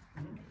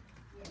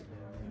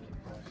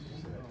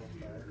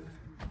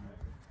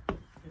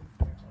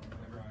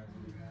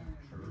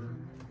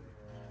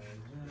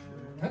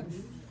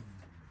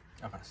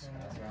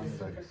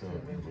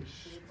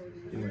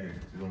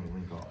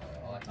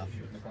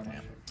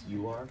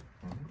 You are?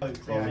 No, it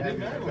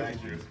didn't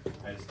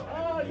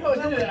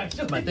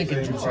actually. My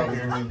thinking juice right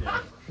here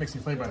makes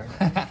me play better.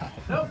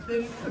 Nope,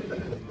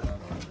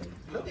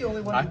 not the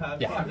only one you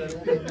have. Yeah.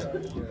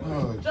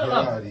 Oh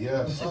God,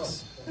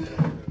 yes.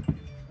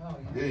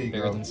 There you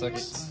Bigger go. than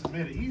 6.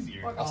 Made it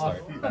easier. I'll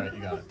start. Alright,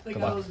 you got it. Good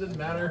luck. Didn't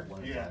matter.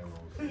 Yeah.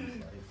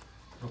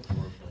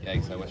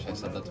 Yikes, I wish I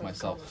said that to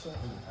myself.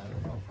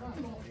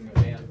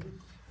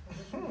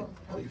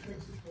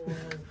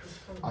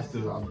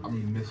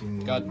 I'm missing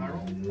God.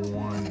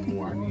 one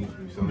more. I need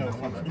something.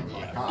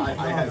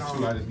 I had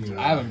 2. I just need. I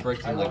haven't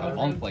bricked in like a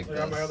month like this.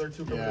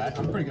 Yeah,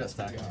 I'm pretty good at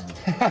stacking.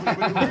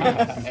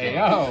 Hey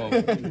yo!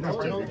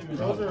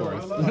 Of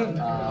course.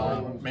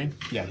 Main?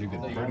 Yeah, you're good.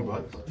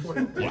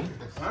 $30. Yeah.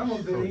 I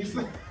almost did it.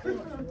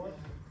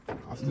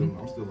 I'm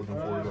still looking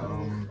forward to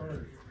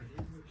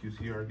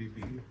QCR DP.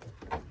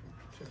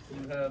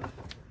 You have.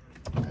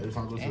 Every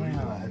time I go to the reason, I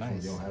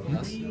actually don't have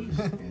enough.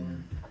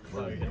 And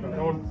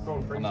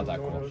I'm not that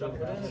cool.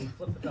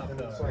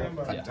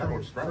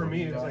 For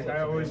me, it's like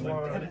I always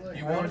want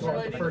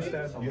the first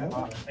stat.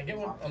 I get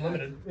one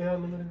unlimited. Yeah,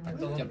 unlimited.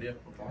 That's unlimited. Yeah.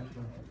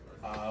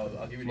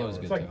 I'll give you the Flow's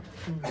other. good It's like too.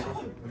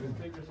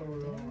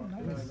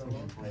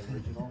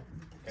 Original.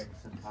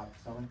 Some top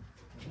summon.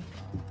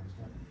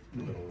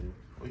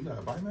 Oh, you got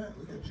a buy mat?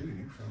 Look at you.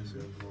 You fancy.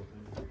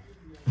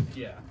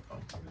 Yeah.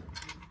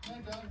 I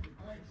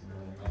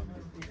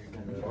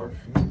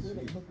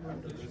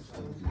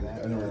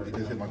know. It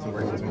just hit my two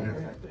right between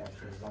here.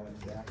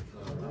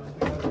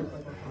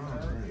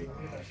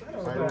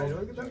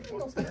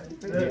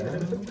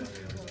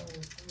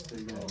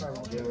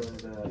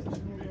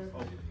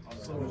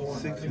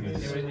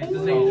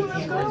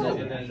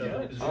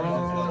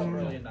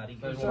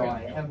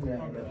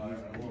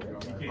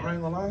 I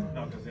ain't gonna lie. I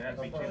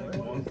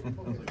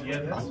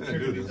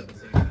should do this,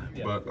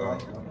 but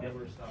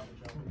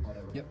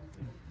Yep.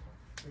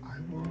 I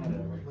will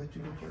let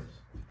you go first.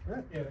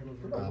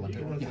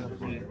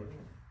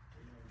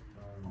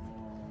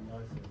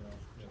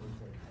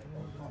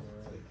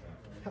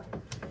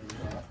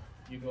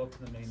 You go up to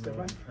the main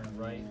road, you turn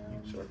right,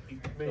 you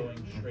keep going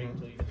straight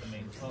till you get the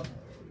main hub.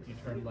 You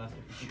turn left,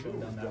 if you keep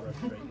going down that road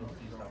straight, you'll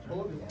see stop.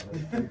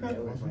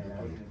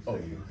 Oh,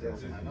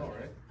 yeah. I know,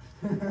 right?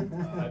 I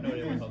have no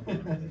idea where hub is.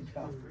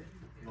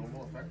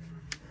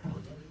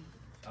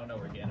 I don't know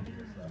where Ganymede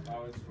is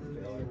though.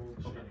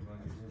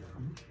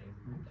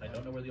 I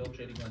don't know where the old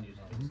Shady Glen used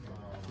to be.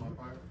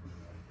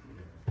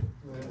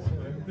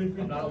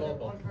 I'm not a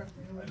local.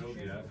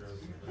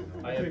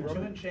 I have road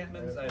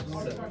enchantments, I have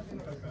six.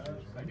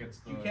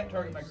 You can't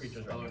target my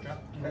creatures right now.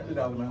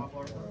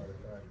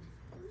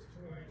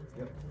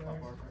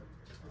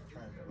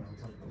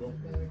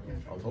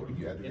 I was hoping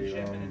you had to be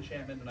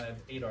Enchantment, and I have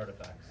 8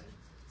 artifacts.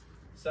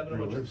 7 of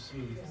which are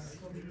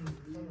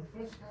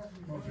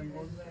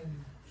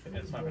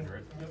It's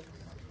 500.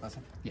 Last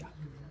one? Yeah.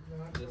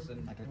 this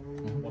and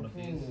one of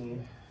these.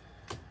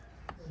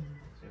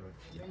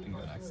 Yeah, you can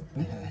go next.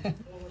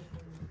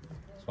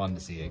 Just wanted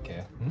to see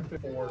AK.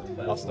 4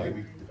 I'll start.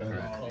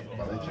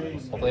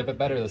 Hopefully a bit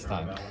better this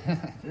time.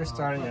 You're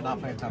starting, you're not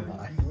playing tempo.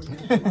 Alright,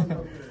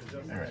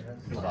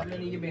 good luck.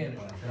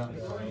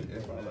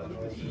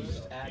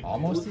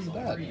 Almost as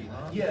bad.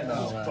 Yeah,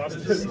 no.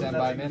 Stand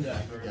by min. I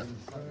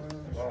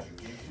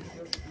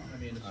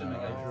mean, assuming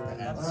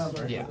I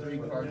drew Yeah. 3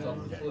 cards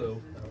off the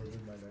clue.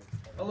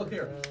 Oh, look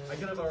here. I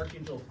could have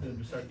Archangel Foon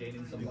to start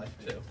gaining some life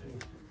too.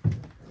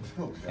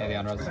 Hey, the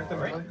on-roads.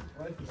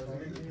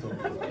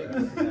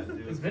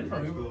 It's been for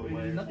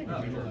nothing.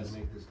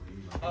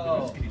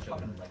 Oh,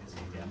 fucking Legacy,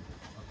 yeah.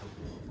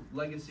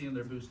 Legacy, and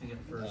they're boosting it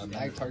for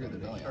mag target the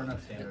villain. or not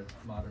standard,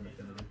 modern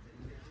affinity.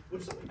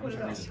 Which somebody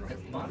pointed out,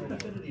 modern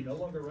affinity no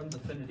longer runs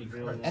affinity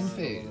cards. End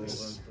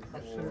phase.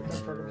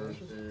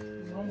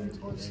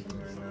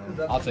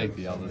 I'll take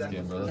the L this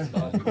game, bro. That's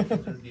fine.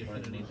 The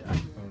affinity deck.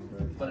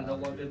 But it no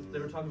longer, they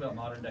were talking about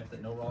modern decks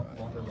that no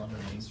longer run their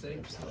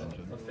namesakes.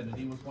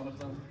 Affinity was one of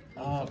them.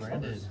 Oh,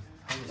 branded.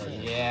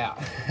 Yeah.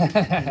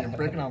 You're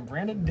breaking on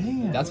branded?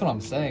 Damn. That's what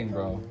I'm saying,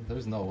 bro.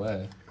 There's no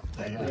way.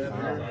 Go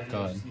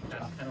ahead.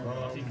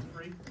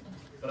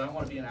 But I don't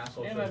want to be an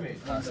asshole.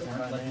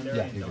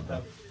 Yeah, you could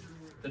bet.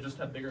 They just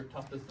have bigger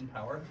toughness and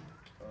power.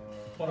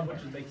 One of which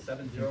is make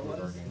 7/0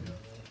 ones.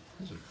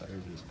 These are better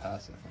to just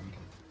pass, I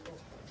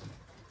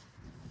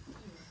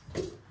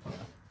think.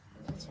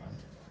 That's fine.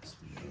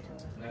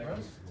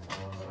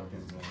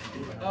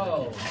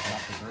 Oh.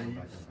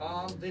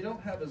 They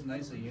don't have as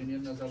nice a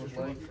union as I would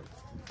like.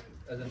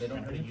 As in, they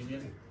don't have a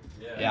union.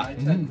 Yeah.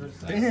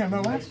 Damn,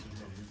 no way.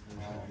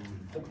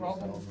 The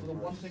problem, the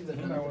one thing that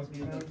annoys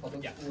me in the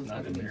public school is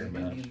that it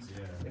means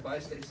if I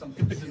say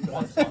something super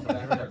on the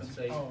back and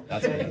say,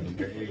 That's hey,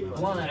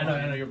 blind.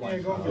 I know you're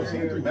blind.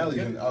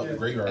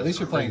 At least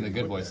you're playing the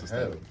good voices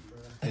though.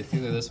 It's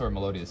either this or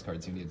Melodious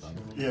cards. You need them.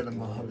 Yeah, the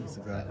Melodious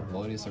are bad.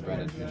 Melodious or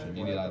Branded Fusion.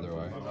 You need either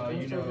or.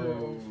 You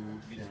know,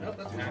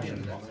 that's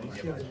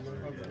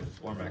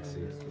Or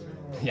Maxi.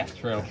 Yeah,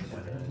 true.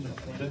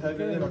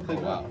 Oh,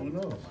 wow.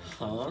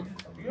 Huh?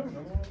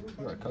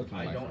 You are cooking.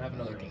 I don't have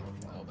another game.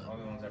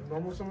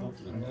 Normal summon?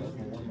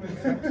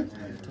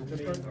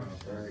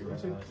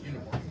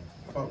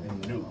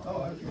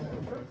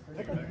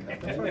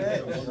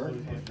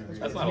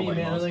 That's not a light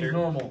monster.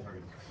 Normal.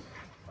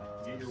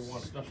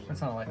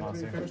 That's not a light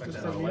monster.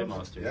 That's not a light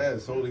monster. Yeah,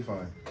 it's totally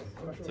fine.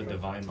 It's a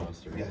divine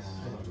monster. Yes.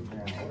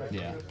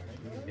 Yeah.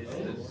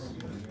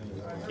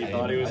 He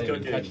thought he was I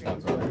didn't catch cooking.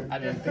 that, bro. I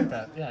didn't think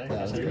that. Yeah, I didn't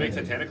catch You make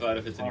Titanic Light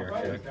if it's in your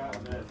trick.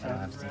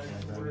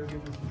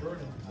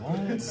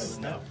 What?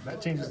 No,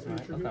 that changes my.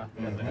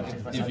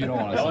 Okay. If you don't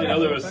want I to only see know it.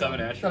 there was 7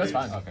 No, attributes.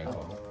 that's fine. Okay,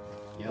 cool.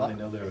 You only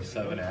know there were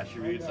 7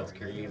 attributes. That's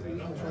crazy.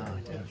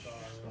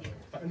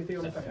 Anything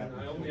on effect?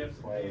 I only have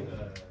to pay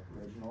the.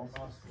 Original.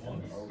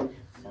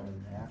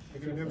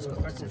 You're gonna be able to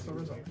affect what's the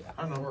result. I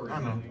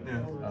know,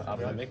 yeah.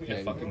 I'll make me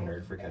a fucking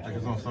nerd for Like catching.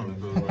 it's on something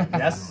good.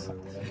 Yes.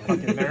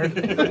 Fucking nerd.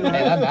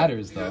 Hey, that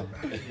matters though.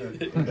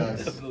 It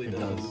does. Definitely It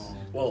does. does.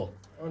 Well,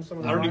 On some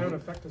of I the don't minor even-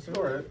 effect to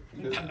Alright.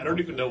 I don't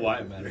even know why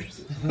it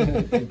matters.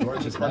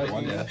 Just my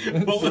one, yeah.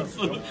 What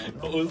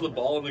was the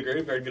ball in the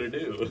graveyard gonna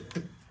do?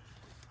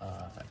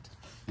 Effect.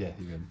 Yeah,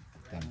 you can.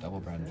 Damn, double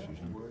brand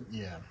fusion.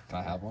 Yeah. Can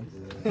I have one?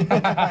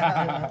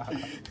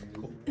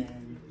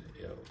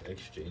 Yo,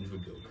 exchange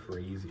would go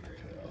crazy right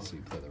now. So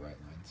you play the right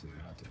line too.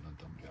 Not doing no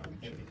dumb job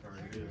and shit.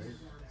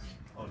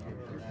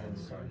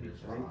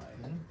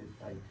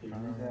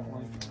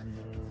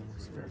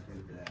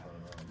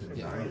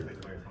 Yeah.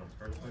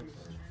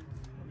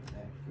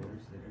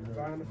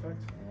 Divine effect.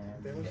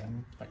 Damage. Yeah,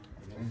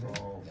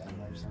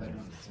 I'm just better.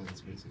 So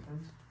it's crazy.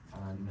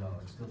 No,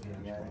 it's still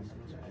getting I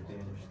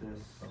banish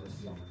this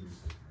summons.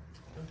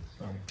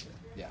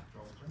 Yeah.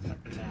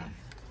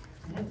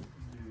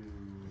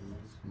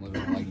 I'm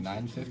living at like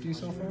 950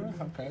 so far?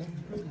 Okay.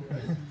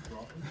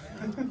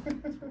 28,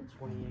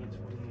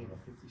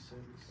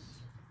 56.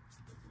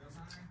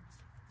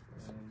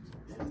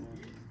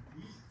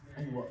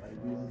 And what I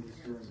really is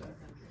doing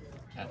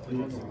that.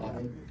 Doing the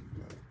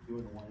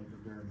line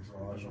during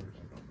draws or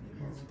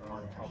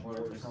on outward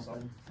or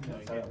something.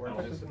 That's how it works.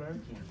 Effect is denied.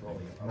 You can't roll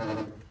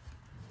it.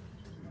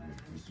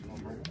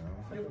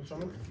 Yep,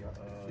 summon.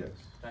 Yes.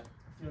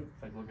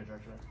 Like look at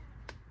direction.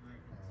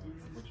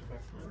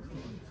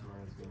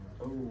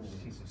 Oh,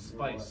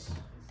 Spice.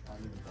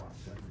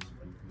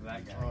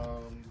 That guy.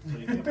 So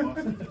you can boss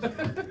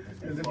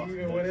As if you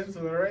even went into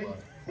the right.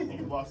 You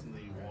can boss in the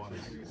water.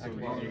 So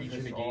you're each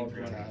gonna gain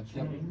 300.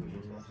 Yep.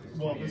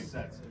 Well, this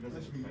sets. It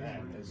doesn't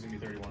add. It's gonna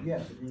be 31. yeah,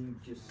 but then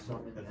you just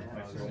summon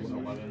that. So it's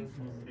 11.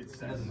 It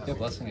says. You have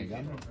blessing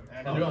again?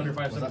 I'll do under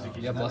 5 seconds.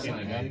 You have blessing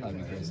again? That'd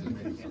be crazy.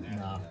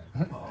 Nah.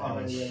 Oh,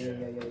 yeah.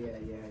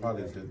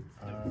 Probably did.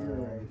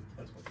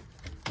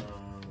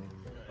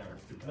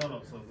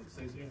 No, so it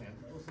stays in your hand.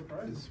 What's the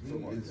prize?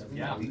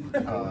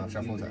 Yeah.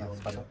 Shuffle to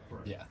special.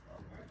 Yeah.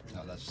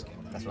 No, that's just game.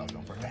 That's what I was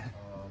going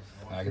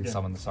for. I can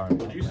summon the Sarn.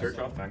 Did you search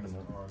off Magnum?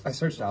 I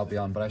searched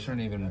Albion, but I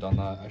shouldn't even done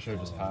that. I should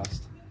have just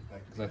passed.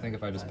 Because I think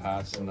if I just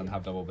pass and then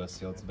have double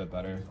Bastille, it's a bit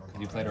better.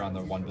 You played around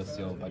the one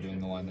Bastille by doing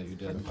the line that you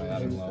did by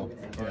adding low.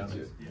 Yeah.